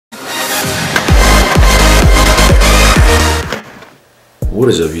What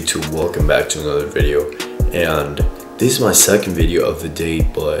is up YouTube, welcome back to another video, and this is my second video of the day,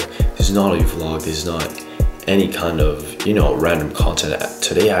 but this is not a vlog, this is not any kind of, random content.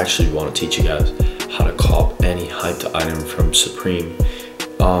 Today I actually want to teach you guys how to cop any hyped item from Supreme,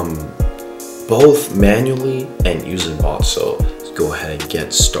 both manually and using bots. So let's go ahead and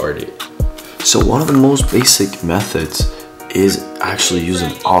get started. So one of the most basic methods is actually using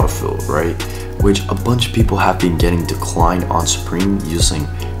autofill, right? Which a bunch of people have been getting declined on Supreme using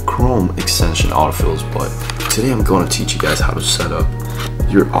Chrome extension autofills, but today I'm going to teach you guys how to set up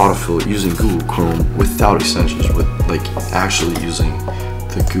your autofill using Google Chrome without extensions, with actually using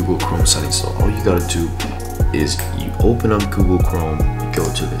the Google Chrome settings. So all you gotta do is you open up Google Chrome, you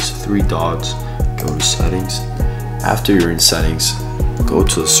go to this three dots, go to settings. After you're in settings, go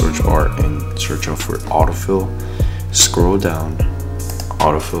to the search bar and search out for autofill, scroll down,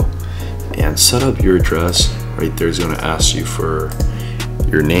 autofill, and set up your address. Right there is going to ask you for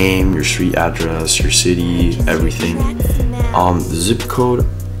your name, your street address, your city, everything. The zip code,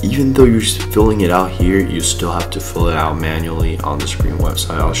 even though you're filling it out here, you still have to fill it out manually on the Supreme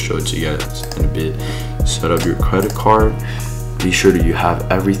website. I'll show it to you guys in a bit. Set up your credit card, be sure that you have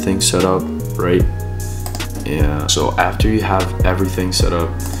everything set up, right? And so after you have everything set up,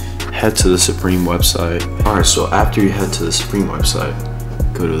 head to the Supreme website. Alright, so after you head to the Supreme website,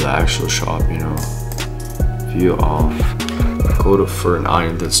 go to the actual shop, view off, go to for an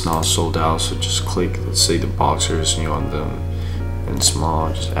item that's not sold out. So just click, let's say the boxers, and you want them in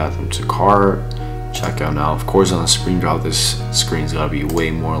small, just add them to cart, check out now. Of course on the Supreme drop, this screen's gotta be way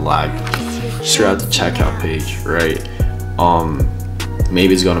more lag. Just at the checkout page, right?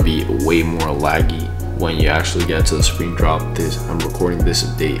 Maybe it's gonna be way more laggy when you actually get to the Supreme drop. I'm recording this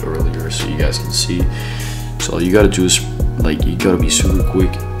a day earlier so you guys can see. So all you gotta do is you gotta be super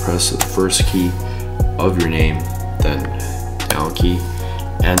quick. Press the first key of your name, then down key,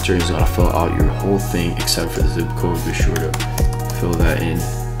 enter. Is gonna fill out your whole thing except for the zip code. Be sure to fill that in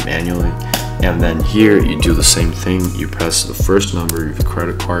manually. And then here you do the same thing. You press the first number of your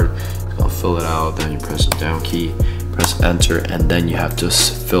credit card, it's gonna fill it out. Then you press the down key, press enter, and then you have to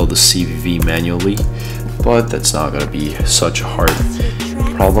fill the CVV manually. But that's not gonna be such a hard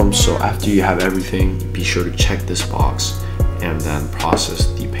problem. So after you have everything, be sure to check this box and then process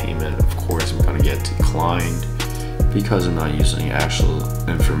the payment. Of course, I'm gonna get declined because I'm not using actual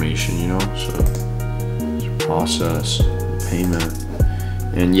information, so process the payment,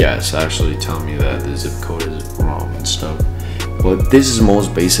 and yeah, it's actually telling me that the zip code is wrong and stuff. But this is the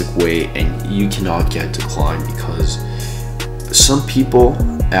most basic way, and you cannot get declined because some people,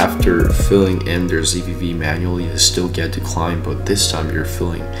 after filling in their ZVV manually, they still get declined. But this time you're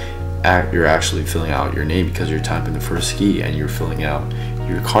actually filling out your name because you're typing the first key, and you're filling out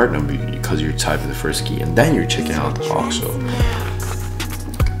your card number because you're typing the first key, and then you're checking out the box. So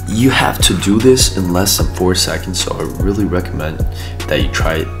you have to do this in less than 4 seconds. So I really recommend that you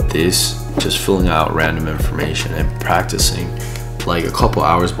try this, just filling out random information and practicing like a couple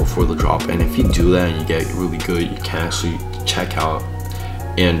hours before the drop. And if you do that and you get really good, you can actually check out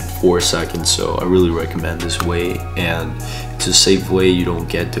in 4 seconds. So I really recommend this way, and it's a safe way. You don't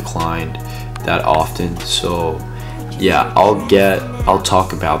get declined that often. So yeah, I'll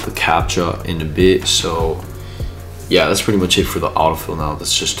talk about the CAPTCHA in a bit. So yeah, that's pretty much it for the autofill. Now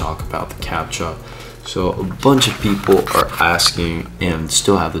let's just talk about the CAPTCHA. So a bunch of people are asking and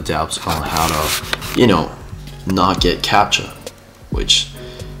still have the doubts on how to not get CAPTCHA, which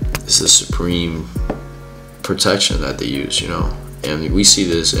is the Supreme protection that they use, and we see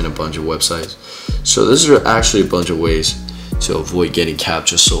this in a bunch of websites. So this is actually a bunch of ways to avoid getting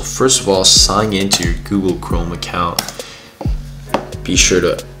CAPTCHA. So first of all, sign into your Google Chrome account. Be sure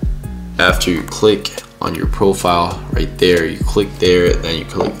to, after you click on your profile right there, you click there, then you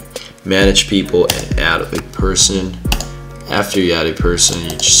click manage people and add a person. After you add a person, you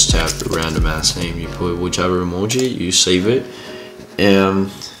just tap the random ass name, you put whichever emoji, you save it,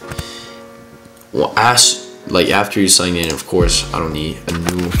 and after you sign in, of course I don't need a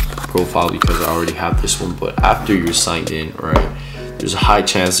new profile because I already have this one. But after you're signed in, right, there's a high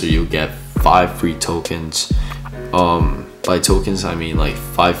chance that you'll get 5 free tokens. By tokens I mean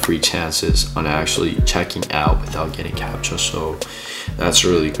 5 free chances on actually checking out without getting CAPTCHA. So that's a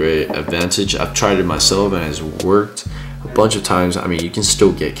really great advantage. I've tried it myself and it's worked a bunch of times. I mean, you can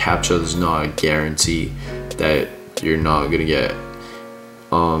still get CAPTCHA. There's not a guarantee that you're not gonna get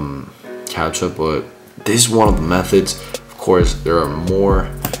CAPTCHA, but this is one of the methods. Of course there are more.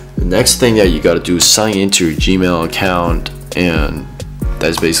 The next thing that you got to do is sign into your Gmail account, and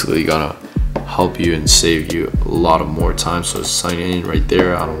that's basically gonna help you and save you a lot of more time. So sign in right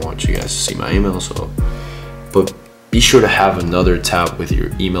there. I don't want you guys to see my email, so but be sure to have another tab with your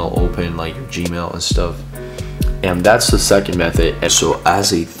email open, like your Gmail and stuff. And that's the second method. And so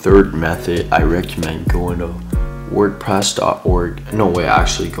as a third method, I recommend going to wordpress.org. No way,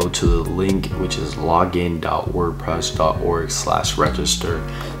 actually go to the link, which is login.wordpress.org/register.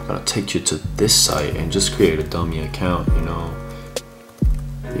 It's gonna take you to this site and just create a dummy account. You know,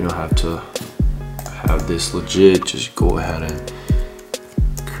 you don't have to have this legit. Just go ahead and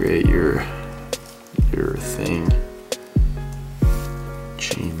create your thing.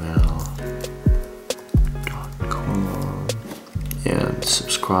 gmail.com and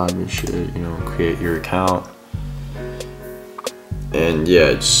subscribe and shit, you know, create your account. And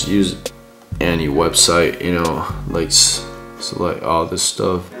yeah, just use any website, you know, like select all this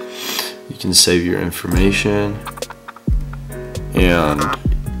stuff. You can save your information, and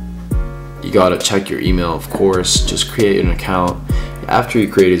you gotta check your email, of course. Just create an account. After you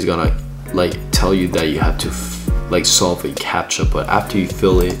create it, it's gonna like tell you that you have to like solve a CAPTCHA, but after you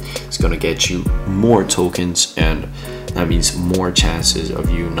fill it, it's gonna get you more tokens, and that means more chances of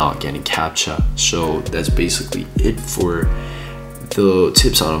you not getting CAPTCHA. So that's basically it for the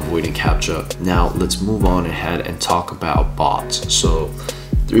tips on avoiding CAPTCHA. Now let's move on ahead and talk about bots. So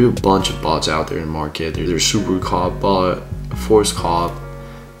there's a bunch of bots out there in the market. There's Super Cop bot, Force Cop,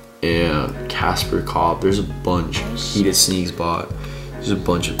 and Casper Cop. There's a bunch. Heated Sneaks bot. There's a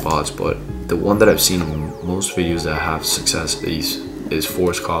bunch of bots, but the one that I've seen in most videos that have success is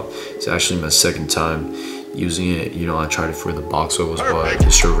Force Cop. It's actually my second time using it. You know, I tried it for the box overs, but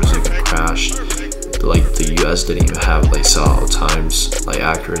the servers even crashed. Like the US didn't even have like sellout times, like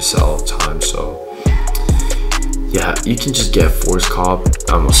accurate sellout times. So yeah, you can just get Force Cop.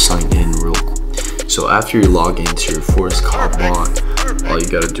 I'm gonna sign in real quick. So after you log into your Force Cop bot, all you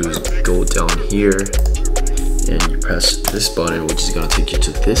gotta do is go down here and you press this button, which is gonna take you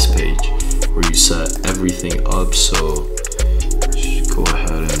to this page where you set everything up. So just go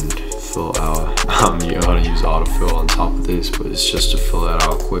ahead and fill out. You know how to use autofill on top of this, but it's just to fill that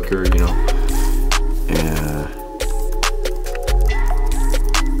out quicker, you know. And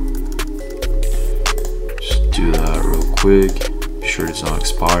just do that real quick. Be sure it's not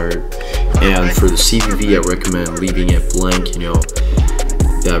expired. And for the CVV, I recommend leaving it blank. You know,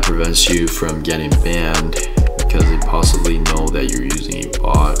 that prevents you from getting banned because they possibly know that you're using a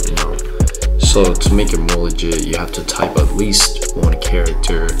bot. You know, so to make it more legit, you have to type at least one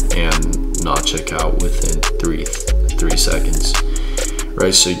character and not check out within three seconds.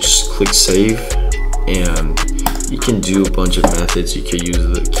 Right? So you just click save. And you can do a bunch of methods. You can use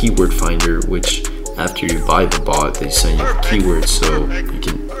the keyword finder, which after you buy the bot, they send you the keywords, so you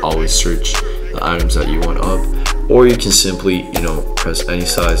can always search the items that you want up. Or you can simply, you know, press any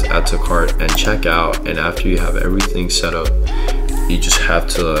size, add to cart, and check out. And after you have everything set up, you just have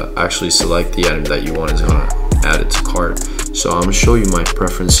to actually select the item that you want is gonna add it to cart. So I'm gonna show you my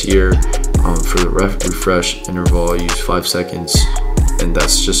preference here. For the refresh interval, I use 5 seconds, and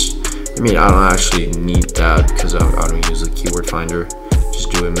that's just, I mean, I don't actually need that because I don't use the keyword finder. Just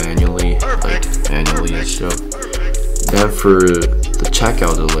do it manually, like manually and stuff. Then for the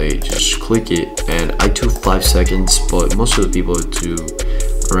checkout delay, just click it, and I do 5 seconds, but most of the people do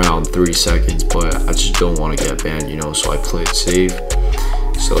around 3 seconds, but I just don't want to get banned, you know, so I click save.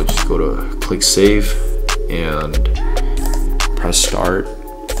 So just go to click save and press start,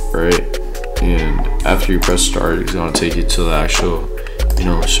 right? And after you press start, it's gonna take you to the actual, you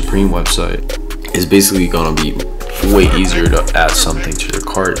know, Supreme website. Is basically gonna be way easier to add something to your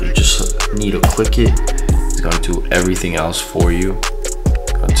cart. You just need to click it. It's gonna do everything else for you.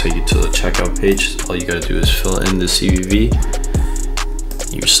 I'll take you to the checkout page. All you gotta do is fill in the CVV.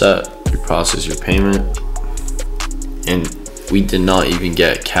 You're set. You process your payment, and we did not even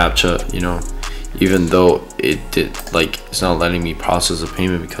get CAPTCHA. You know, even though it did, like, it's not letting me process the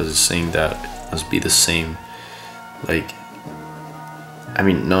payment because it's saying that it must be the same. Like, I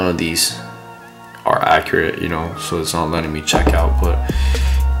mean, none of these are accurate, you know, so it's not letting me check out. But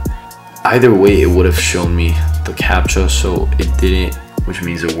either way, it would have shown me the CAPTCHA, so it didn't, which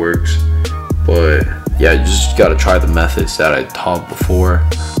means it works. But yeah, you just gotta try the methods that I taught before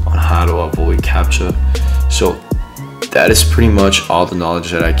on how to avoid CAPTCHA. So that is pretty much all the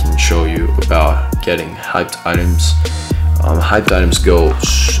knowledge that I can show you about getting hyped items. Hyped items go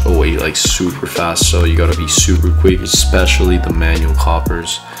away like super fast, so you gotta be super quick, especially the manual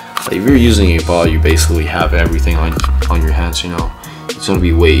coppers. Like if you're using a bot, you basically have everything on your hands, you know. It's gonna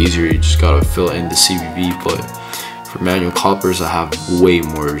be way easier. You just gotta fill in the CVV. But for manual coppers, I have way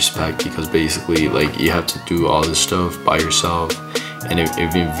more respect because basically, like, you have to do all this stuff by yourself. And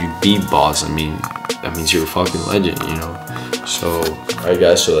if you beat bots, I mean, that means you're a fucking legend, you know. So alright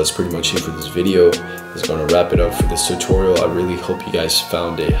guys, so that's pretty much it for this video. It's gonna wrap it up for this tutorial. I really hope you guys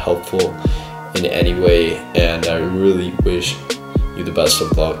found it helpful in any way, and I really wish you the best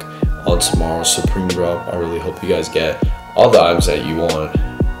of luck on tomorrow's Supreme drop. I really hope you guys get all the items that you want,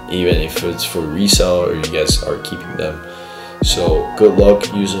 even if it's for resale or you guys are keeping them. So good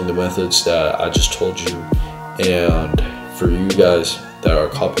luck using the methods that I just told you, and for you guys that are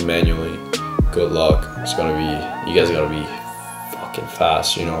copying manually, good luck. It's gonna be, you guys are gonna be fucking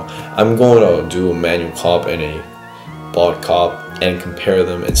fast, you know. I'm going to do a manual cop and a bot cop and compare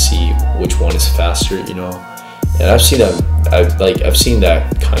them and see which one is faster, you know. And I've seen that, I've seen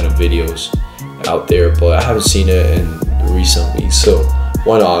that kind of videos out there, but I haven't seen it in recent weeks. So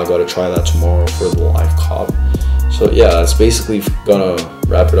why not? I gotta try that tomorrow for the live cop. So yeah, that's basically gonna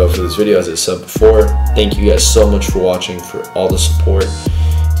wrap it up for this video. As I said before, thank you guys so much for watching, for all the support.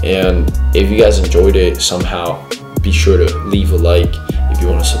 And if you guys enjoyed it somehow, be sure to leave a like if you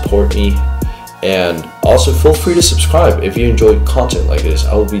want to support me. And also feel free to subscribe if you enjoyed content like this.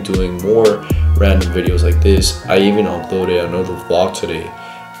 I will be doing more random videos like this. I even uploaded another vlog today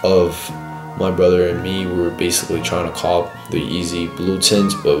of my brother and me. We were basically trying to cop the easy blue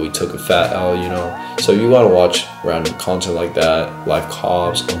tints, but we took a fat L, you know. So if you want to watch random content like that, live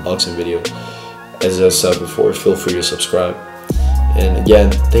cops, unboxing videos, as I said before, feel free to subscribe. And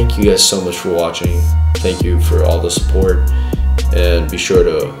again, thank you guys so much for watching. Thank you for all the support, and be sure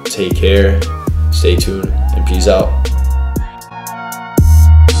to take care, stay tuned, and peace out.